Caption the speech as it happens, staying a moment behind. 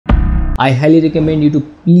I highly recommend you to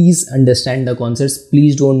please understand the concepts.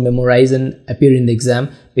 Please don't memorize and appear in the exam,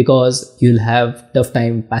 because you'll have tough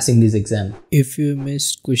time passing this exam. If you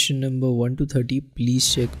missed question number 1 to 30,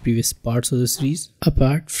 please check previous parts of the series.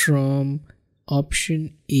 Apart from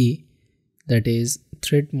option A, that is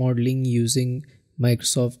threat modeling using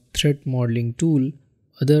Microsoft Threat Modeling tool,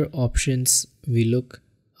 other options we look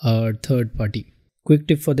are third party. Quick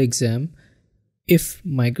tip for the exam: if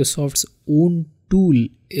Microsoft's own tool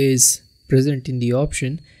is present in the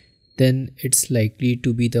option, then it's likely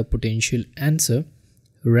to be the potential answer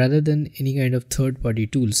rather than any kind of third party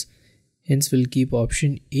tools. Hence we'll keep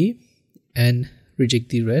option A and reject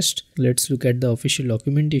the rest. Let's look at the official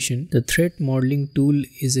documentation. The threat modeling tool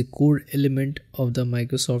is a core element of the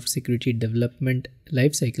Microsoft Security Development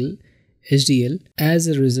Lifecycle, SDL. As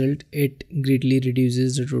a result, it greatly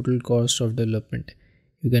reduces the total cost of development.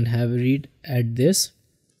 You can have a read at this,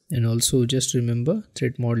 and also just remember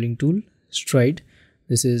threat modeling tool, Stride.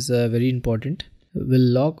 This is very important. We'll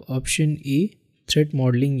log option A, threat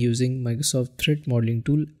modeling using Microsoft Threat Modeling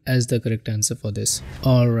tool, as the correct answer for this.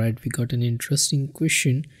 Alright, we got an interesting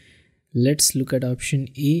question. Let's look at option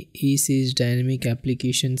A. A says dynamic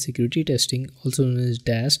application security testing, also known as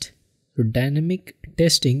DAST. So dynamic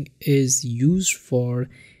testing is used for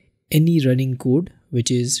any running code which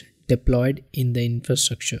is deployed in the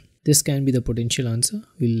infrastructure. This can be the potential answer.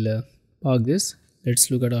 We'll park this. Let's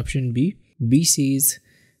look at option B. B says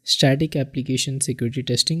static application security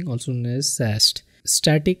testing, also known as SAST.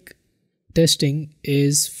 Static testing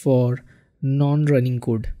is for non-running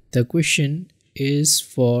code. The question is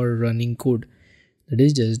for running code. That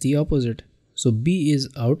is just the opposite. So B is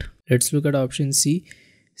out. Let's look at option C.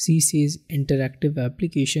 C says interactive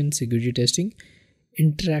application security testing.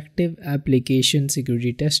 Interactive application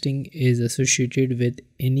security testing is associated with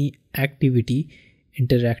any activity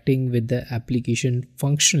interacting with the application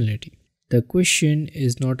functionality. The question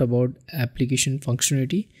is not about application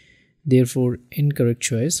functionality, therefore incorrect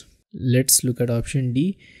choice. Let's look at option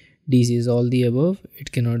D. D says all the above.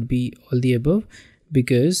 It cannot be all the above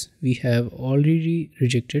because we have already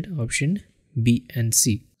rejected option B and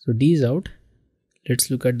C. So D is out. Let's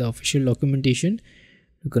look at the official documentation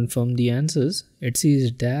to confirm the answers. It says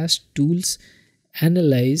DAST tools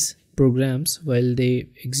analyze programs while they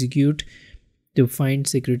execute to find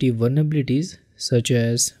security vulnerabilities such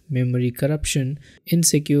as memory corruption,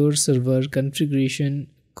 insecure server configuration,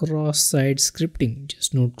 cross-site scripting,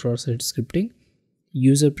 just note cross-site scripting,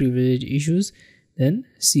 user privilege issues, then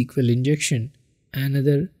SQL injection and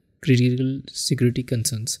other critical security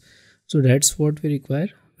concerns. So that's what we require.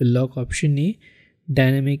 We'll log option A,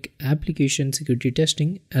 dynamic application security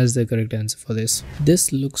testing, as the correct answer for this.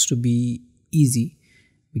 This looks to be easy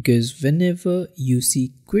because whenever you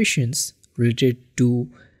see questions related to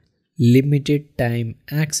limited time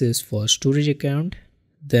access for storage account,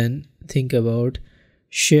 then think about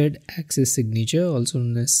shared access signature, also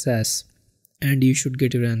known as SAS, and you should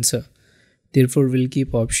get your answer. Therefore we'll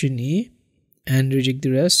keep option A and reject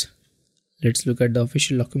the rest. Let's look at the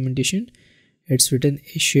official documentation. It's written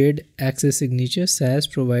a shared access signature. SAS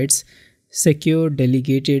provides secure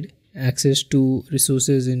delegated access to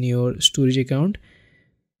resources in your storage account.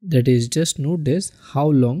 That is, just note this, how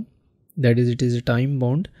long, that is, it is a time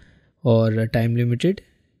bound or a time limited,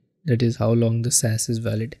 that is how long the SAS is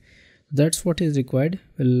valid. That's what is required.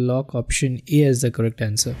 We'll lock option A as the correct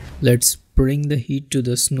answer. Let's bring the heat to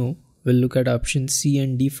the snow. We'll look at option C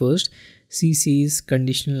and D first. C says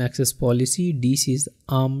conditional access policy, D says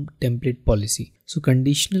ARM template policy. So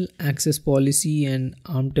conditional access policy and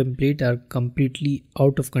ARM template are completely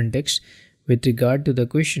out of context with regard to the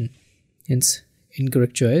question. Hence,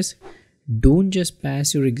 incorrect choice. Don't just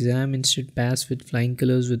pass your exam, instead pass with flying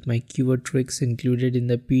colors with my keyword tricks included in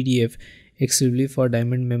the PDF exclusively for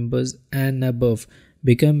Diamond members and above.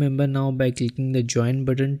 Become member now by clicking the join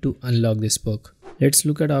button to unlock this perk. Let's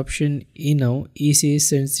look at option A now. A says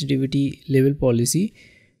sensitivity level policy.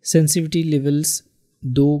 Sensitivity levels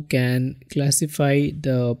though can classify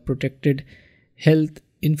the protected health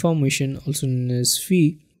information, also known as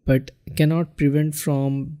fee, but cannot prevent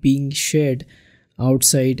from being shared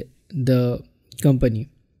outside the company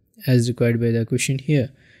as required by the question here.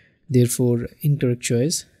 Therefore incorrect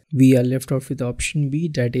choice. We are left out with option B,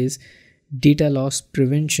 that is data loss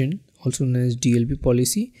prevention, also known as DLP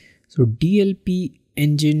policy. So DLP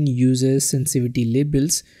engine uses sensitivity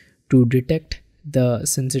labels to detect the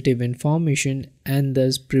sensitive information and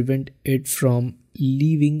thus prevent it from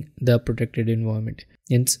leaving the protected environment.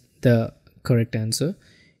 Hence the correct answer.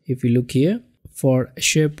 If we look here, for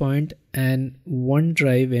SharePoint and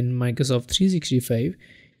OneDrive in Microsoft 365,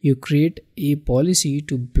 you create a policy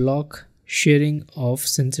to block sharing of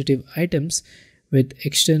sensitive items with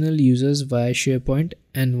external users via SharePoint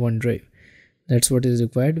and OneDrive. That's what is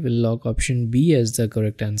required. We'll lock option B as the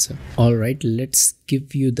correct answer. Alright, let's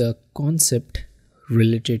give you the concept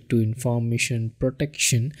related to information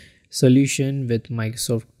protection solution with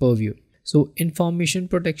Microsoft Purview. So information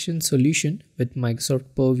protection solution with Microsoft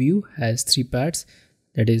Purview has three parts.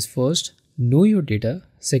 That is, first, know your data.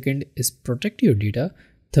 Second is protect your data.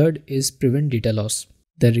 Third is prevent data loss.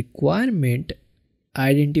 The requirement: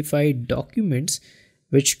 identify documents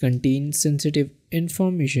which contain sensitive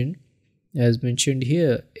information, as mentioned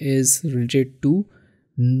here, is related to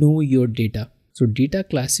know your data. So data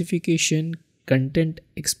classification content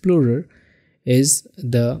explorer is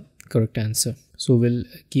the correct answer. So we'll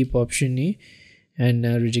keep option A and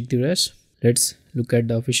reject the rest. Let's look at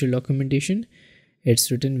the official documentation. It's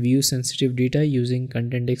written view sensitive data using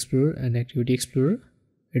content explorer and activity explorer.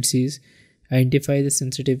 It says identify the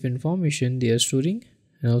sensitive information they are storing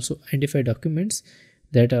and also identify documents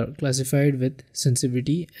that are classified with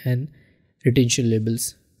sensitivity and retention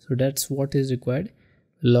labels. So that's what is required.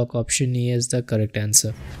 Lock option A as the correct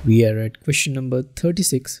answer. We are at question number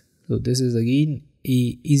 36. So this is again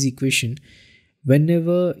a easy question.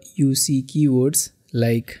 Whenever you see keywords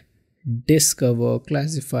like discover,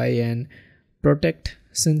 classify and protect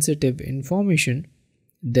sensitive information,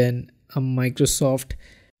 then a Microsoft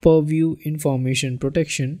Purview information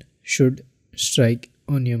protection should strike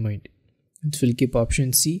on your mind. So we'll keep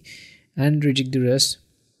option C and reject the rest.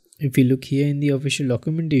 If you look here in the official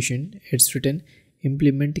documentation, it's written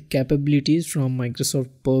implement capabilities from Microsoft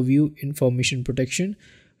Purview information protection,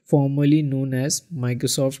 formerly known as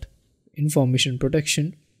Microsoft Information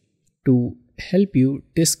Protection, to help you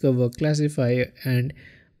discover, classify and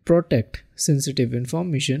protect sensitive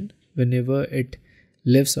information whenever it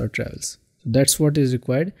lives or travels. So that's what is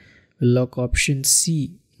required. We'll lock option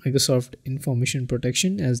C, Microsoft Information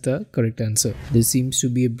Protection, as the correct answer. This seems to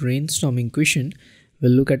be a brainstorming question.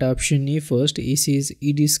 We'll look at option A first. A says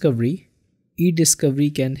e-discovery. E-discovery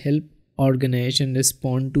can help organization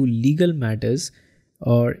respond to legal matters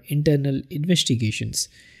or internal investigations.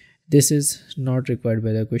 This is not required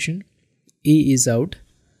by the question. A is out.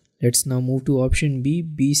 Let's now move to option B.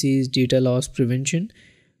 B says data loss prevention,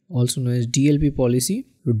 also known as DLP policy.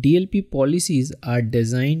 So DLP policies are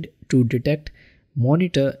designed to detect,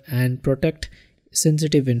 monitor and protect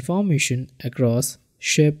sensitive information across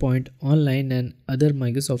SharePoint Online and other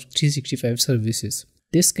Microsoft 365 services.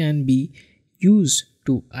 This can be used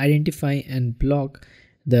to identify and block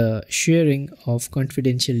the sharing of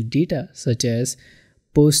confidential data such as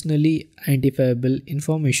personally identifiable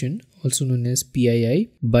information, also known as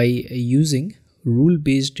PII, by using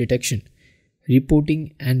rule-based detection,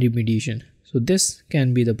 reporting and remediation. So this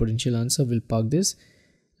can be the potential answer. We'll park this.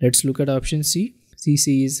 Let's look at option C. C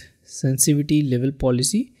says sensitivity level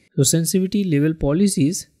policy. So sensitivity level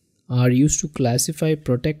policies are used to classify,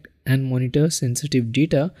 protect and monitor sensitive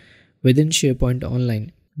data within SharePoint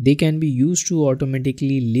Online. They can be used to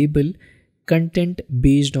automatically label content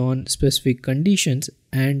based on specific conditions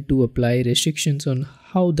and to apply restrictions on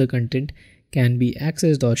how the content can be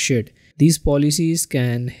accessed or shared. These policies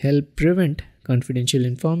can help prevent confidential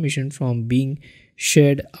information from being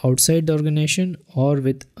shared outside the organization or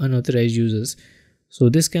with unauthorized users. So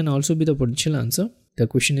this can also be the potential answer. The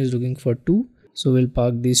question is looking for 2, so we'll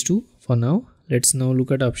park these 2 for now. Let's now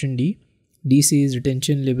look at option D. D says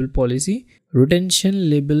retention label policy. Retention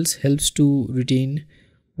labels helps to retain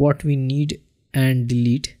what we need and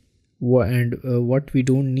delete what we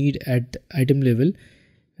don't need at item level,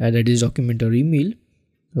 that is document or email.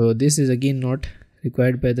 So this is again not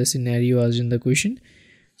required by the scenario asked in the question.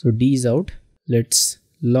 So D is out. Let's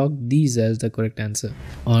log these as the correct answer.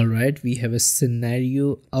 Alright, we have a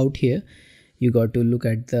scenario out here. You got to look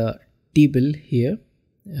at the table here.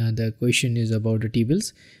 The question is about the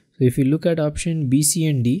tables. So if you look at option B, C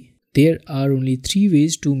and D, there are only 3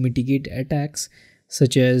 ways to mitigate attacks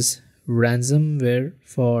such as ransomware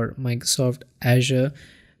for Microsoft Azure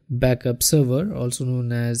Backup Server, also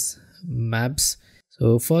known as MABS.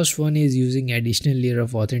 So first one is using additional layer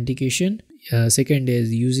of authentication. Second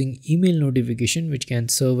is using email notification, which can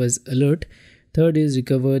serve as alert. Third is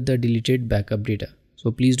recover the deleted backup data.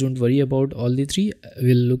 So please don't worry about all the 3.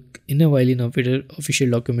 We'll look in a while in official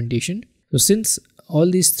documentation. So since all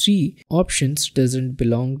these 3 options doesn't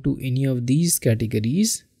belong to any of these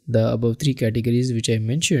categories, the above 3 categories which I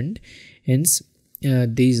mentioned, hence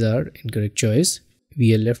these are incorrect choice.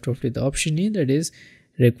 We are left off with option A, that is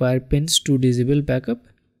require pins to disable backup.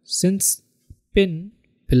 Since pin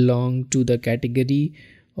belong to the category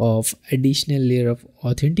of additional layer of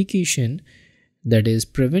authentication, that is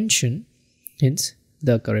prevention, hence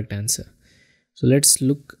the correct answer. So let's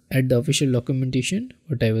look at the official documentation,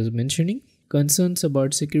 what I was mentioning. Concerns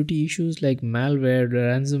about security issues like malware,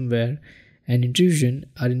 ransomware, and intrusion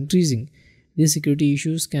are increasing. These security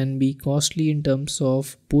issues can be costly in terms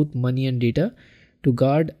of both money and data. To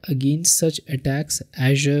guard against such attacks,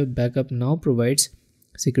 Azure Backup now provides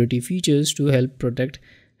security features to help protect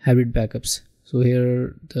hybrid backups. So here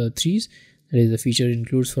are the threes. That is, the feature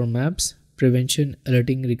includes for maps, prevention,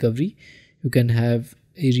 alerting, recovery. You can have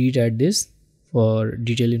a read at this for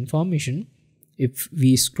detailed information. If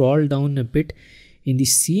we scroll down a bit in the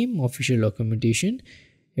same official documentation,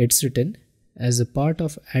 it's written, as a part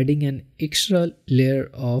of adding an extra layer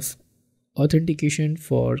of authentication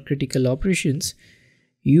for critical operations,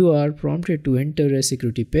 you are prompted to enter a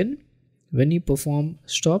security PIN. When you perform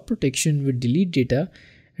stop protection with delete data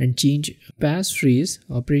and change passphrase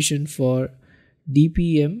operation for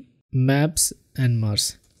DPM, maps and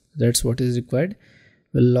MARS. That's what is required.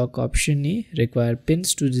 Will lock option A, require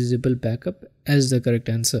pins to disable backup, as the correct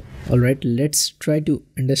answer. Alright, let's try to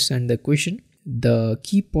understand the question. The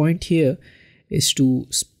key point here is to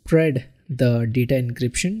spread the data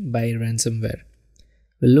encryption by ransomware.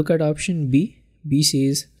 We'll look at option B. B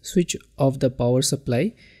says switch off the power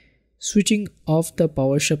supply. Switching off the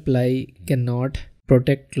power supply cannot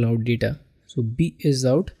protect cloud data. So B is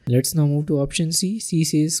out. Let's now move to option C. C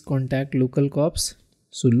says contact local cops.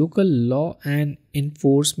 So local law and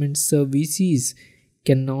enforcement services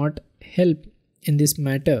cannot help in this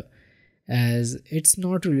matter as it's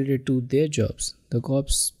not related to their jobs. The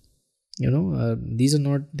cops, these are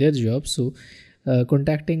not their jobs, so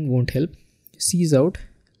contacting won't help. C is out.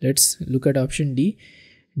 Let's look at option D.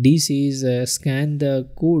 D says scan the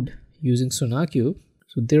code using SonarQube.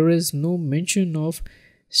 So there is no mention of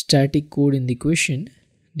static code in the question.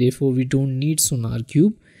 Therefore, we don't need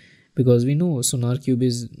SonarQube because we know SonarQube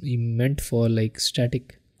is meant for like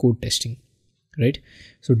static code testing, right?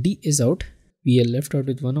 So D is out. We are left out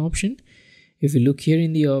with one option. If we look here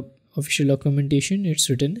in the official documentation, it's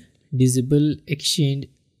written disable Exchange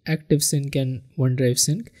Active Sync and OneDrive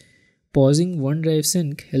Sync. Pausing OneDrive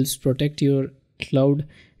Sync helps protect your cloud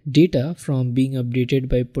data from being updated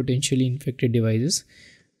by potentially infected devices.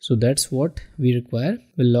 So that's what we require.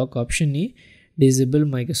 We'll lock option A, disable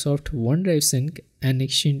Microsoft OneDrive Sync and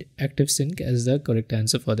Exchange Active Sync as the correct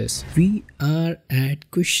answer for this. We are at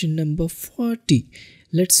question number 40.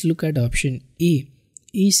 Let's look at option A.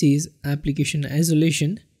 A says application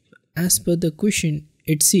isolation. As per the question,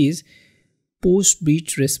 it says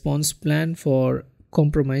post-breach response plan for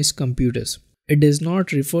compromised computers. It does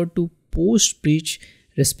not refer to post-breach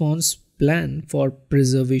response plan for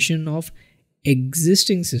preservation of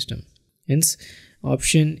existing system. Hence,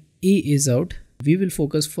 option A is out. We will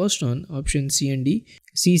focus first on option C and D.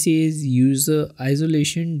 C says user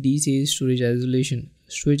isolation. D says storage isolation.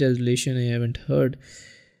 Storage isolation I haven't heard.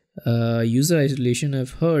 User isolation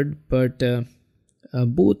I've heard, but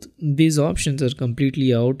both these options are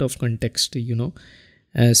completely out of context,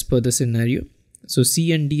 as per the scenario. So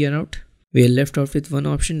C and D are out. We are left out with one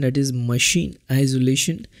option, that is machine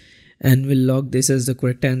isolation, and we'll log this as the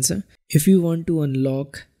correct answer. If you want to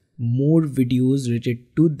unlock more videos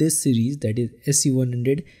related to this series, that is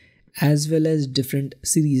SC-100, as well as different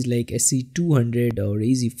series like SC-200 or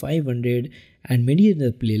AZ-500 and many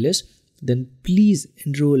other playlists, then please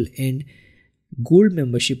enroll in Gold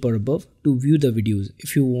membership or above to view the videos.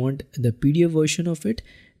 If you want the PDF version of it,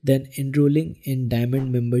 then enrolling in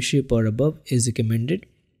Diamond membership or above is recommended.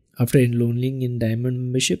 After enrolling in Diamond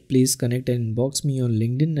membership, please connect and inbox me on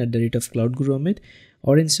LinkedIn at the rate of Cloud Guru Amit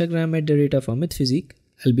or Instagram at the rate of Amit Physique.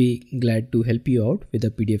 I'll be glad to help you out with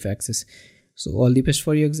the PDF access. So all the best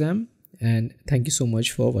for your exam and thank you so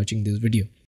much for watching this video.